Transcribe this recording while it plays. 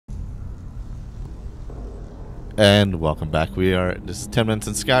and welcome back. This is 10 Minutes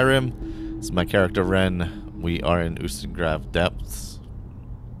in Skyrim. This is my character Ren. We are in Ustengrav Depths.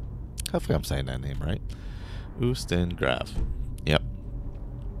 Hopefully I'm saying that name right. Ustengrav. Yep.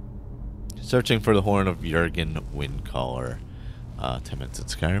 Searching for the Horn of Jurgen Windcaller. 10 Minutes in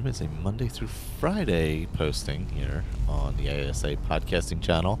Skyrim is a Monday through Friday posting here on the ASA podcasting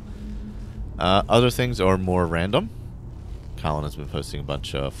channel. Other things are more random. Colin has been posting a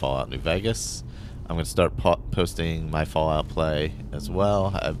bunch of Fallout New Vegas. I'm going to start posting my Fallout play as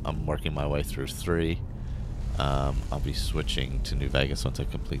well. I'm working my way through 3. I'll be switching to New Vegas once I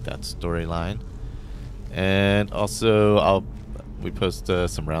complete that storyline. And also, we post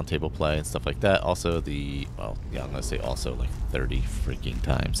some roundtable play and stuff like that. Also, I'm going to say also like 30 freaking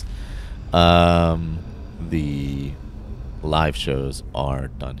times. The live shows are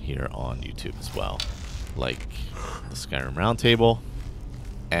done here on YouTube as well. Like the Skyrim roundtable.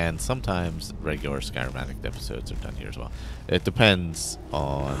 And sometimes regular Skyrim Addict episodes are done here as well. It depends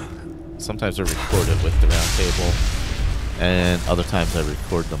on... Sometimes they're recorded with the roundtable, and other times I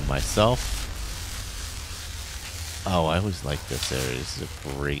record them myself. Oh, I always like this area. This is a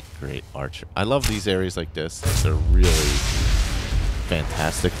great archer. I love these areas like this. They're really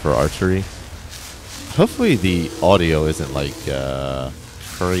fantastic for archery. Hopefully the audio isn't like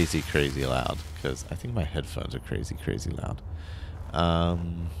crazy loud, because I think my headphones are crazy loud.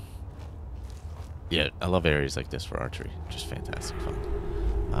 Yeah, I love areas like this for archery. Just fantastic fun.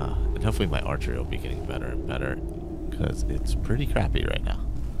 And hopefully my archery will be getting better and better, because it's pretty crappy right now.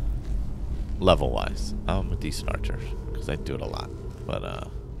 Level-wise. I'm a decent archer, because I do it a lot. But,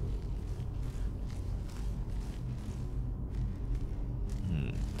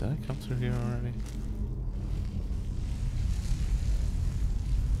 did I come through here already?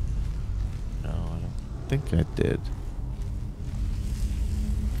 No, I don't think I did.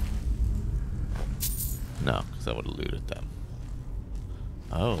 No, because I would have looted them.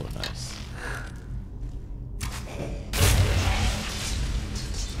 Oh, nice.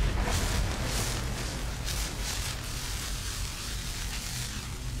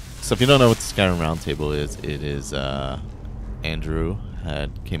 So if you don't know what the Skyrim Roundtable is, it is Andrew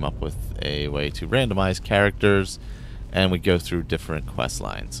came up with a way to randomize characters, and we go through different quest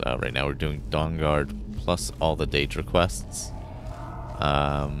lines. Right now we're doing Dawnguard plus all the Daedra quests.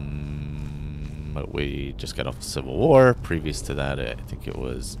 But we just got off Civil War. Previous to that, I think it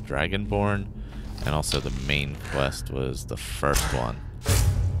was Dragonborn. And also the main quest was the first one.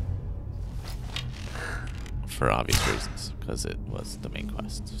 For obvious reasons, because it was the main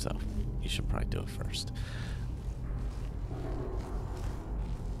quest. So you should probably do it first.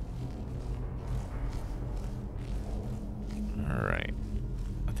 Alright.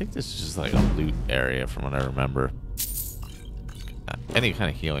 I think this is just like a loot area from what I remember. Any kind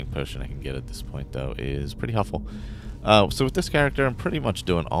of healing potion I can get at this point, though, is pretty helpful. So with this character, I'm pretty much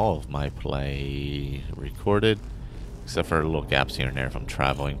doing all of my play recorded, except for little gaps here and there if I'm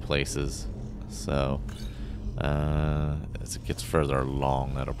traveling places. So as it gets further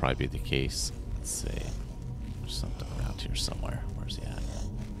along, that'll probably be the case. Let's see. There's something around here somewhere. Where's he at?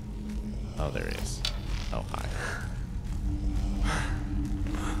 Oh, there he is. Oh, hi.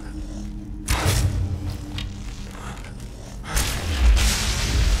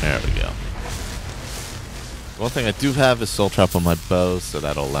 There we go. One thing I do have is Soul Trap on my bow, so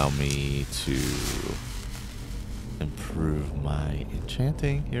that'll allow me to improve my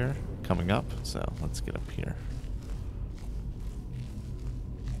enchanting here coming up. So let's get up here.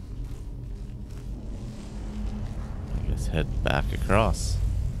 I guess head back across.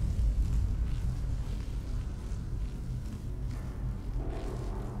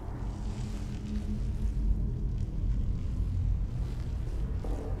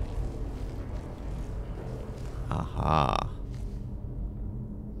 Aha.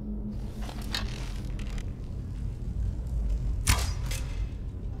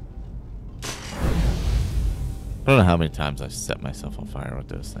 I don't know how many times I've set myself on fire with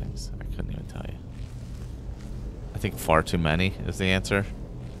those things. I couldn't even tell you. I think far too many is the answer.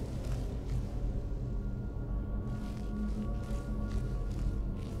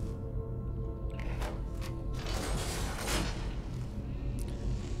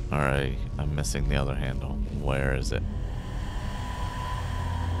 Alright, I'm missing the other handle. Where is it?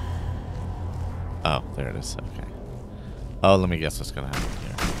 Oh, there it is. Okay. Oh, let me guess what's gonna happen here.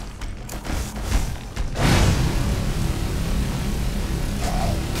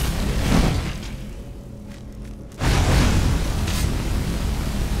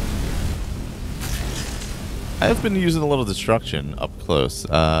 I've been using a little destruction up close.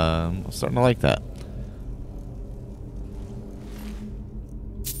 I'm starting to like that.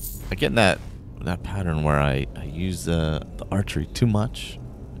 Getting that that pattern where I use the archery too much.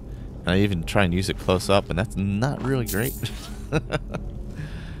 And I even try and use it close up, and that's not really great.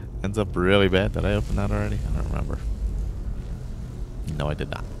 Ends up really bad. Did I open that already? I don't remember. No, I did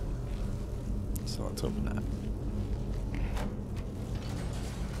not. So let's open that.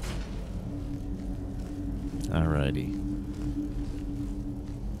 Alrighty.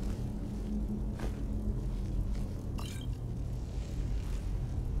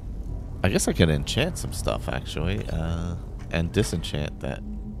 I guess I could enchant some stuff, actually, and disenchant that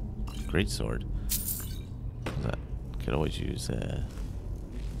greatsword. That could always use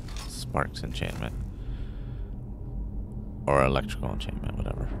sparks enchantment or electrical enchantment,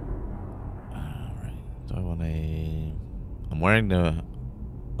 whatever. Alright, do I want a... I'm wearing the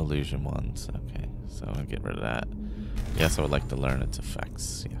illusion ones. Okay, so I'll get rid of that. Yes, I would like to learn its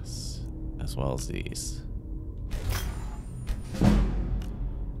effects, yes, as well as these.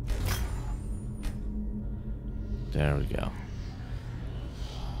 There we go.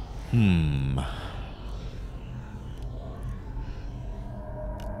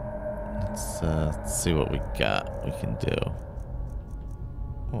 Let's see what we got. We can do.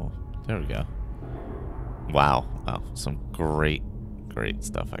 Oh, there we go. Wow. Wow. Some great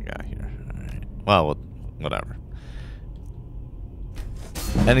stuff I got here. Alright. Well, whatever.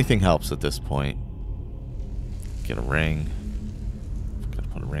 Anything helps at this point. Get a ring. Gotta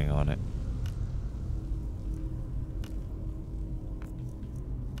put a ring on it.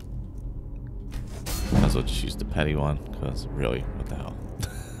 Might as well just use the petty one, because really, what the hell.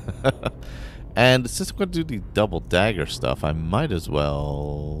 And since I'm going to do the double dagger stuff, I might as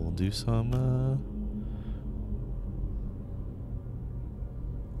well do some,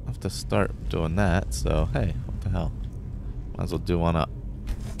 I have to start doing that, so hey, what the hell. Might as well do one up.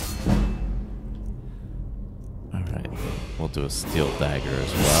 Alright, we'll do a steel dagger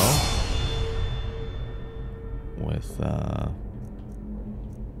as well. With,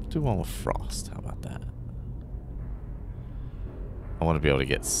 do one with frost, how about that? I want to be able to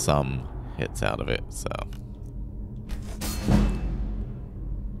get some hits out of it, so.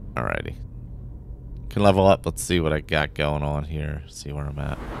 Alrighty. Can level up. Let's see what I got going on here. See where I'm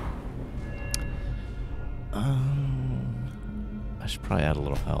at. I should probably add a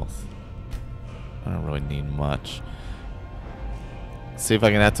little health. I don't really need much. See if I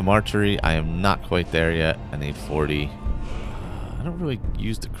can add some archery. I am not quite there yet. I need 40. I don't really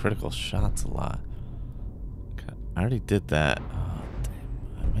use the critical shots a lot. I already did that. Oh,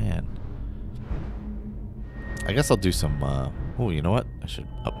 damn, man. I guess I'll do some, oh, you know what? I should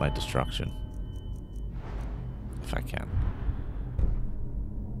up my destruction. If I can.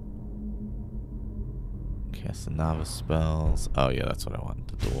 Cast the novice spells. Oh, yeah, that's what I wanted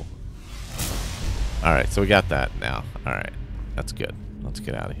to duel. Alright, so we got that now. Alright, that's good. Let's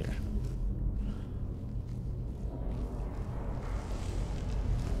get out of here.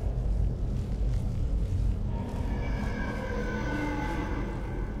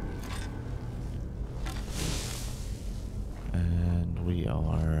 And we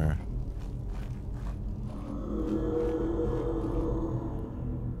are...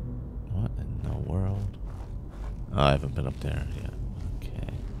 What in the world? Oh, I haven't been up there yet.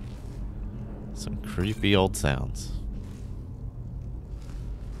 Okay. Some creepy old sounds.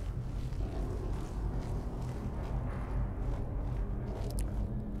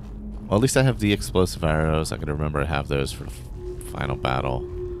 Well, at least I have the explosive arrows. I can remember to have those for the final battle.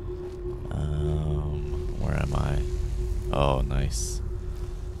 Where am I? Oh, nice.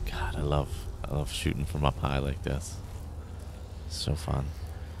 God, I love shooting from up high like this. So fun.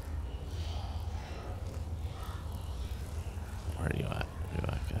 Where are you at? Where are you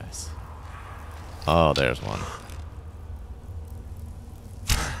at, guys? Oh, there's one.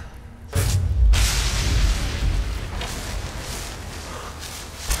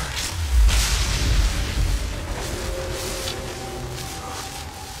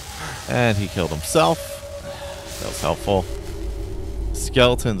 And he killed himself. That was helpful.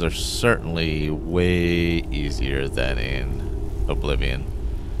 Skeletons are certainly way easier than in Oblivion.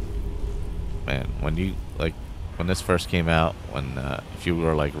 Man, when you, like, when this first came out, when, if you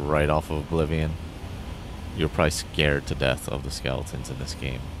were, like, right off of Oblivion, you were probably scared to death of the skeletons in this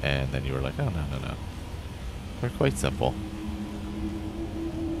game. And then you were like, oh, no, no, no. They're quite simple.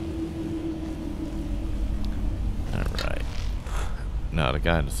 Alright. No, the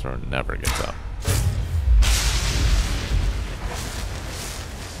guy in the throne never gets up.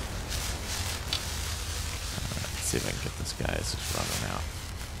 Alright, let's see if I can get this guy as he's running out.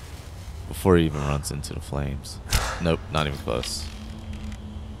 Before he even runs into the flames. Nope, not even close.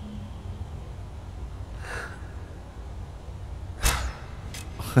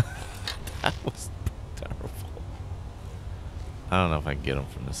 That was terrible. I don't know if I can get him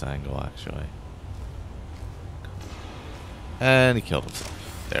from this angle, actually. And he killed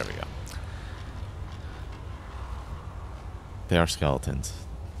himself. There we go. They are skeletons,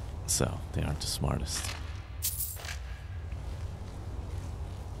 so they aren't the smartest.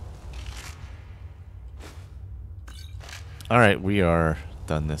 Alright, we are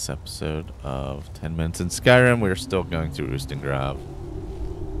done this episode of 10 Minutes in Skyrim. We're still going through Ustengrav.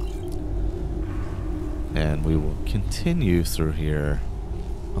 And we will continue through here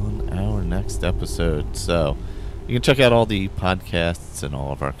on our next episode. So, you can check out all the podcasts and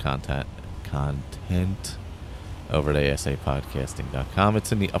all of our content over at asapodcasting.com.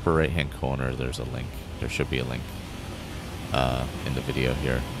 It's in the upper right-hand corner. There's a link. There should be a link in the video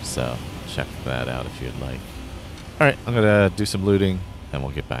here. So, check that out if you'd like. Alright, I'm going to do some looting, and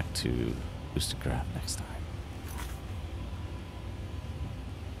we'll get back to Ustengrav next time.